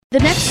The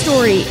next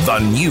story, the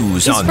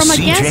news is on from a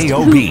guest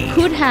CJOB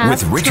who could have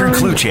with Richard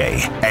turned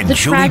Kluche and the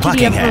Julie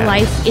tragedy of her Buckingham.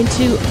 life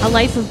into a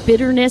life of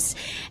bitterness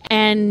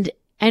and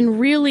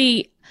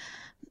really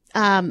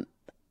not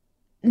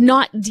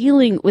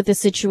dealing with the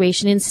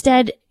situation.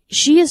 Instead,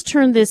 she has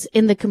turned this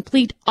in the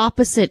complete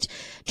opposite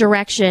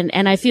direction,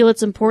 and I feel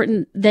it's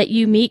important that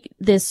you meet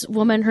this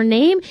woman. Her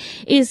name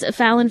is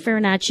Fallon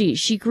Farinacci.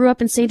 She grew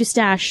up in St.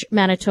 Eustache,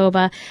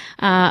 Manitoba,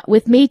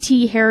 with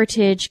Métis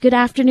heritage. Good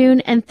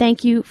afternoon, and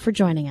thank you for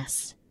joining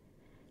us.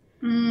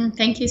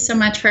 Thank you so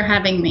much for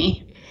having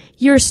me.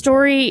 Your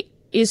story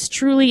is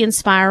truly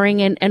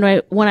inspiring,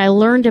 and when I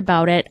learned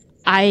about it,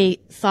 I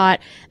thought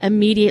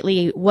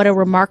immediately what a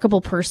remarkable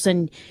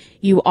person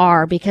you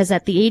are, because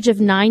at the age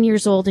of 9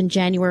 years old in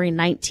January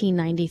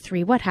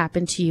 1993, what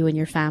happened to you and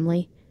your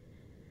family?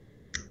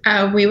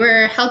 We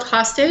were held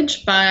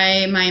hostage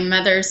by my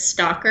mother's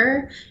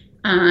stalker,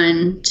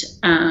 and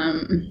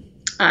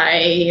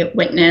I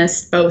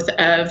witnessed both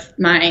of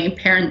my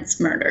parents'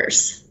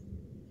 murders.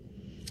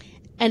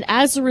 And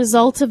as a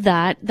result of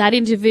that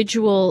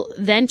individual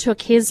then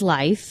took his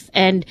life,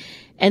 and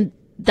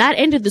that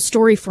ended the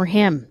story for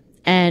him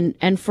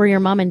and for your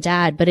mom and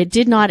dad, but it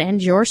did not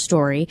end your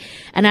story.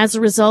 And as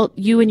a result,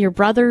 you and your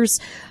brothers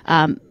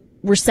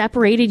were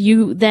separated.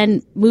 You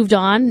then moved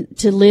on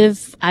to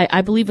live,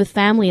 I believe, with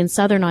family in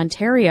southern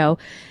Ontario.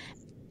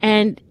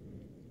 And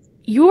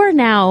you are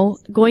now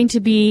going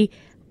to be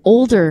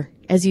older,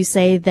 as you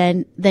say,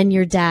 than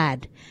your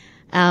dad.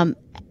 And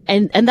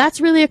that's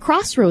really a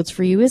crossroads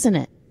for you, isn't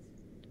it?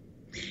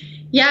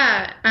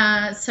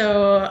 Yeah.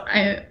 So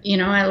I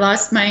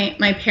lost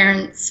my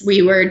parents.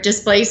 We were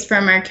displaced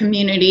from our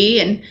community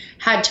and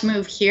had to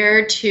move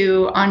here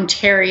to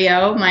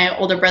Ontario. My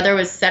older brother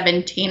was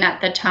 17 at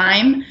the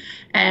time,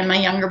 and my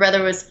younger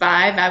brother was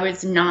 5. I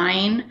was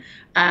 9.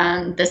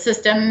 The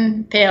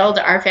system failed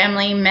our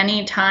family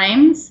many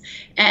times,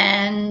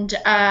 and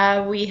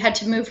we had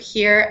to move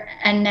here.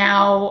 And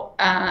now,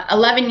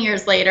 11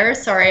 years later,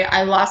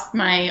 I lost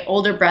my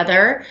older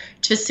brother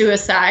to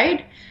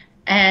suicide.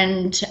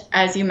 And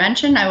as you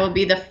mentioned, I will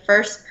be the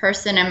first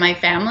person in my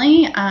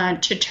family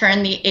to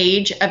turn the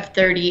age of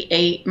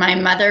 38. My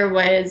mother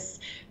was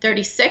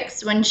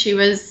 36 when she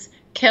was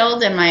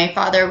killed, and my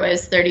father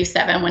was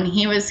 37 when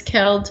he was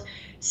killed.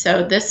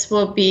 So this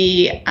will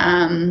be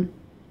a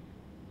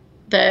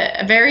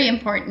very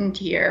important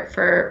year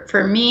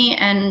for me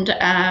and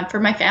for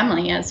my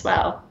family as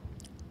well.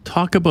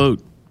 Talk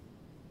about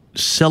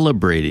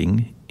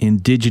celebrating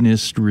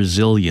Indigenous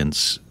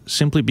resilience,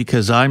 simply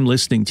because I'm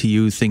listening to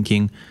you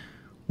thinking,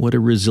 what a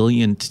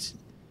resilient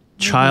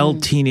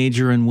child,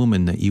 teenager, and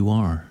woman that you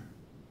are.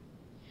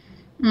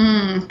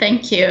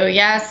 Thank you.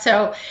 Yeah,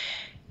 so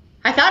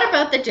I thought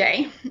about the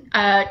day,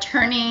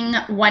 turning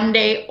one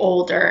day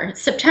older.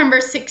 September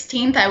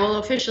 16th, I will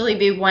officially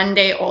be one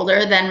day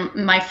older than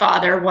my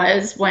father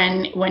was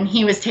when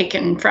he was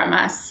taken from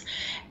us.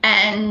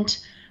 And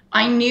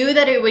I knew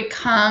that it would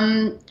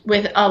come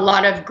with a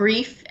lot of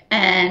grief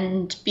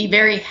and be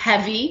very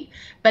heavy.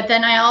 But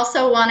then I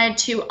also wanted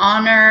to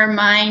honor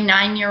my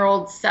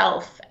 9-year-old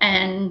self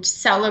and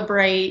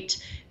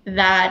celebrate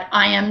that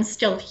I am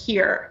still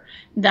here,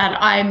 that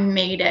I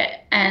made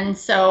it. And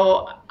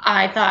so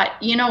I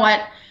thought, you know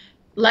what?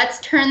 Let's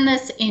turn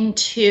this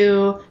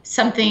into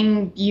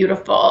something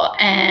beautiful.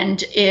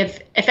 And if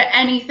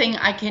anything,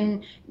 I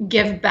can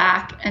give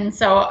back. And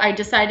so I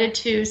decided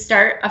to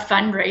start a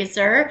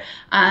fundraiser,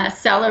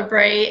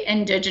 celebrate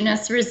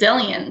Indigenous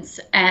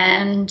resilience.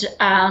 And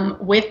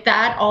with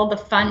that, all the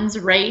funds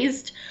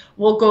raised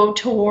will go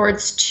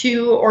towards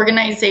 2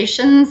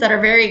 organizations that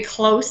are very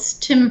close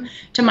to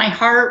my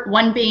heart.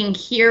 One being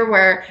here,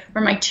 where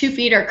my 2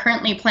 feet are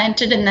currently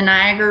planted in the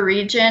Niagara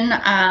region,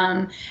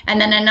 and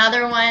then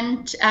another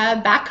one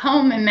back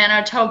home in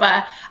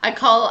Manitoba. I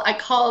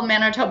call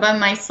Manitoba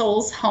my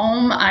soul's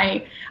home.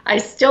 I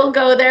still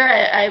go there.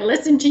 I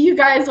listen to you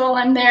guys while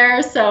I'm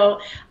there.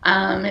 So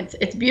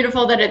it's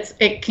beautiful that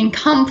it can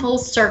come full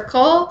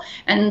circle.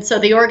 And so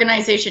the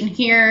organization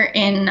here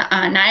in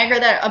Niagara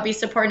that I'll be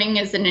supporting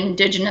is an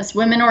Indigenous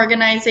women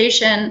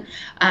organization.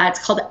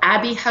 It's called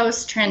Abbey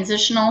House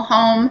Transitional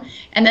Home.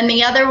 And then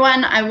the other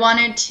one, I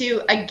wanted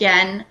to,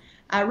 again,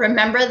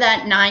 remember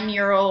that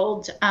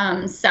 9-year-old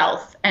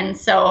self. And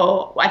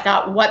so I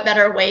thought, what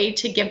better way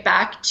to give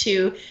back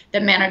to the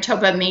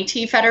Manitoba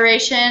Métis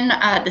Federation,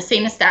 the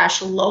St.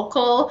 Eustache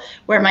local,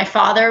 where my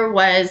father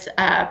was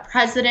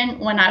president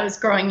when I was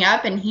growing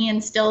up, and he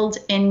instilled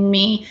in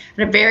me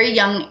at a very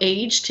young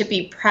age to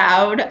be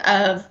proud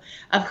of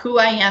who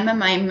I am and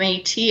my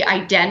Métis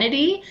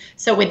identity.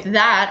 So with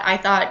that, I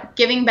thought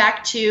giving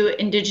back to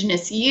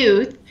Indigenous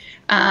youth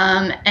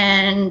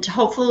and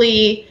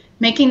hopefully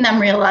making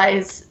them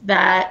realize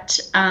that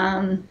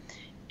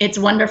it's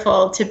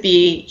wonderful to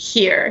be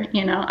here.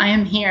 You know, I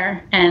am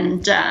here,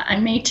 and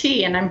I'm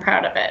Métis, and I'm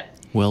proud of it.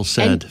 Well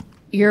said. And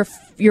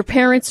your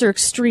parents are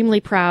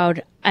extremely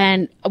proud,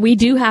 and we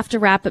do have to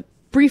wrap it.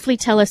 Briefly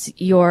tell us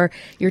your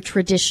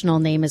traditional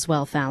name as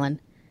well, Fallon.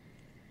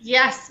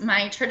 Yes,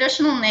 my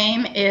traditional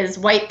name is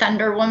White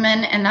Thunder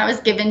Woman, and that was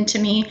given to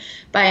me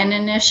by an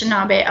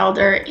Anishinaabe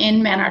elder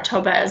in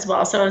Manitoba as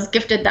well. So I was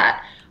gifted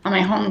that on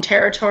my home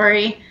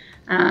territory.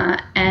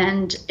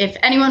 And if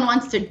anyone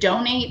wants to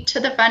donate to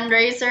the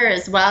fundraiser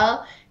as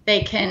well,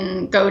 they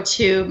can go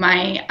to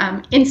my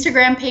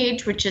Instagram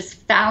page, which is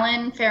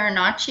Fallon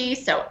Farinacci.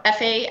 So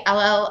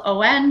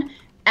FALLON,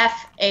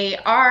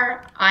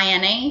 FARINACCI,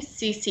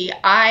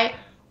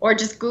 or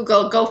just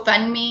Google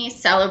GoFundMe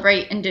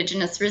Celebrate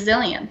Indigenous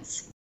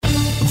Resilience.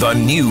 The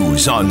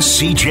news on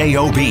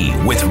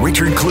CJOB with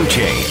Richard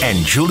Cloutier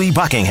and Julie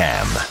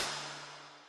Buckingham.